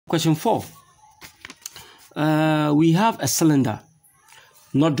Question 4. We have a cylinder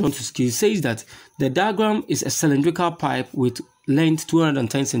not drawn to scale. It says that the diagram is a cylindrical pipe with length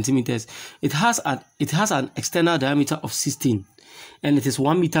 210 centimeters. It has an external diameter of 16 and it is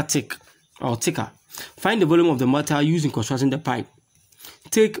 1 meter thick or thicker. Find the volume of the matter used in constructing the pipe.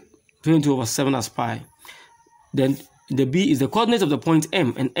 Take 22/7 as pi. Then the B is the coordinates of the point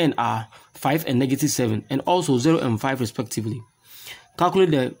M and N are 5 and -7 and also 0 and 5 respectively.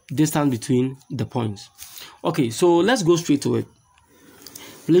 Calculate the distance between the points. Okay, so let's go straight to it.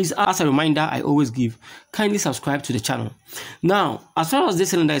 Please, as a reminder, I always give, kindly subscribe to the channel. Now, as far as this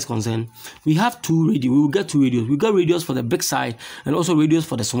cylinder is concerned, we have two radios. We will get two radios. We got radios for the big side and also radios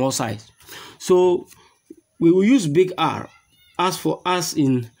for the small side. So we will use big R as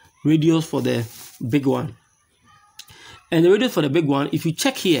in radius for the big one. And the radius for the big one, if you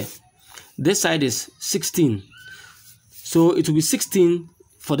check here, this side is 16. So it will be 16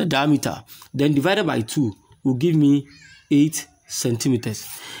 for the diameter. Then divided by 2 will give me 8 centimeters.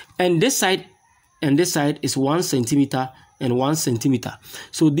 And this side is 1 centimeter and 1 centimeter.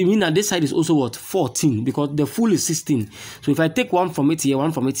 So they mean that this side is also what? 14, because the full is 16. So if I take one from it here,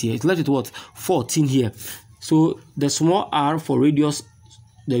 one from it here, it's left with what? 14 here. So the small r for radius,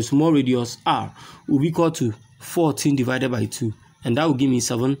 the small radius r will be equal to 14 divided by 2, and that will give me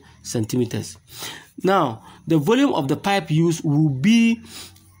 7 centimeters. Now, the volume of the pipe used will be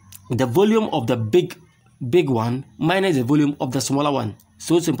the volume of the big one minus the volume of the smaller one.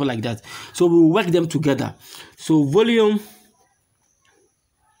 So simple like that. So we will work them together. So volume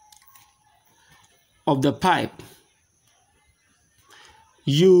of the pipe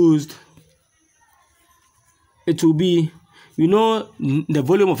used, it will be, you know, the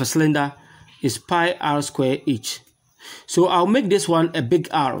volume of a cylinder is pi r square h. So I'll make this one a big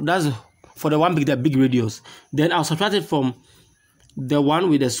R. That's for the one with the big radius. Then I'll subtract it from the one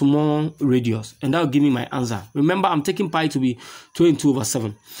with the small radius, and that will give me my answer. Remember, I'm taking pi to be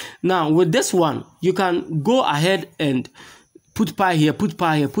 22/7. Now with this one, you can go ahead and put pi here, put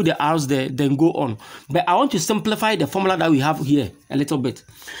the r's there, then go on. But I want to simplify the formula that we have here a little bit.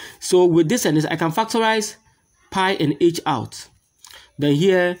 So with this and this, I can factorize pi and h out. Then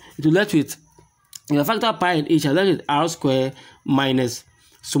here it will let with, if I factor pi and h, I let with r square minus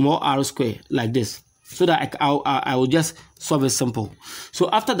small r square like this, so that I will just solve it simple. So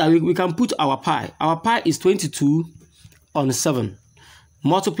after that, we can put our pi. Our pi is 22/7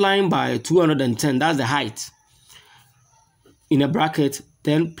 multiplying by 210. That's the height in a bracket.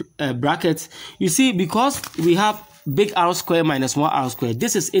 Then bracket. You see, because we have big R square minus small r square,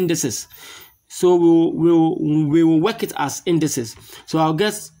 this is indices. So we will work it as indices. So I'll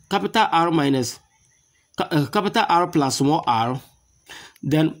get capital R minus capital R plus small r.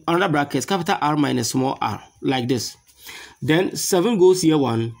 Then another bracket, capital R minus small r, like this. Then 7 goes here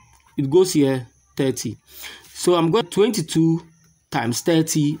 1, it goes here 30. So I'm going 22 times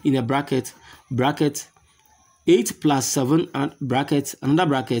 30 in a bracket, 8 plus 7, and bracket, another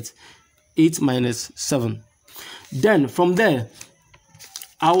bracket, 8 minus 7. Then from there,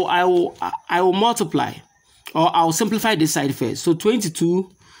 I will multiply, or I'll simplify this side first. So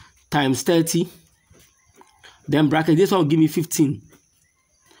 22 times 30, then bracket, this one will give me 15.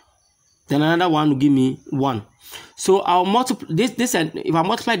 Then another one will give me 1. So I'll multiply this and if I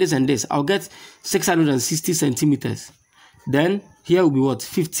multiply this and this, I'll get 660 centimeters. Then here will be what?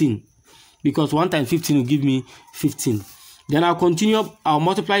 15. Because 1 times 15 will give me 15. Then I'll continue, I'll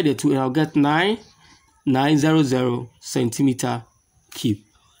multiply the 2 and I'll get 9,900 centimeter cube.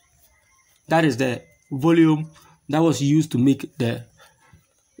 That is the volume that was used to make that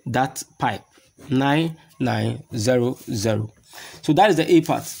pipe. 9,900. So that is the A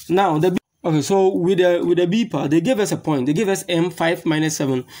part. Now the B. Okay, so with the B part, they gave us a point. They gave us M 5 minus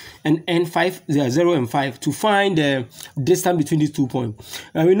 7 and N 5, 0 and 5 to find the distance between these 2 points.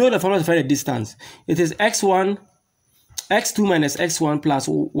 And we know the formula to find the distance. It is x2 minus x1 plus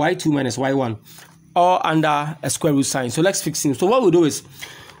y2 minus y1, all under a square root sign. So let's fix it. So what we'll do is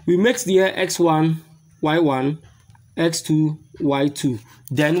we mix the x1, y1, x2, y2.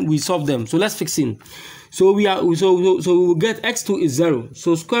 Then we solve them. So let's fix in. So we will get x2 is 0.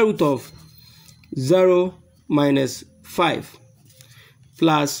 So square root of 0 minus 5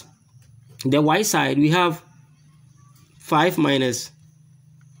 plus the y side, we have 5 minus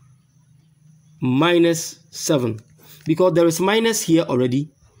 7, because there is minus here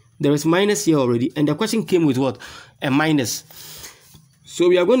already. There is minus here already, and the question came with what? A minus. So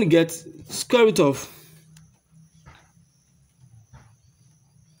we are going to get square root of,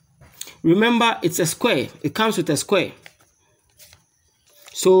 remember it's a square, it comes with a square.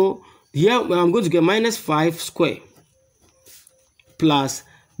 So here I'm going to get minus 5 square plus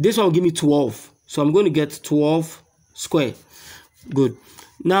This one will give me 12. So I'm going to get 12 square. Good.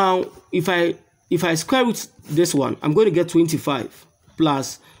 Now, if I square root this one, I'm going to get 25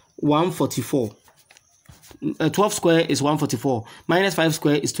 plus 144. 12 square is 144. Minus 5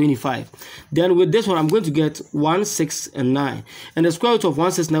 square is 25. Then with this one, I'm going to get 1, 6, and 9. And the square root of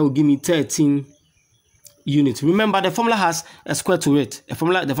 1, 6, 9 will give me 13 units. Remember, the formula has a square to it. The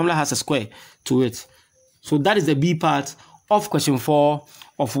formula has a square to it. So that is the B part of question 4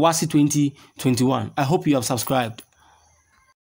 of Wassce 2021. I hope you have subscribed.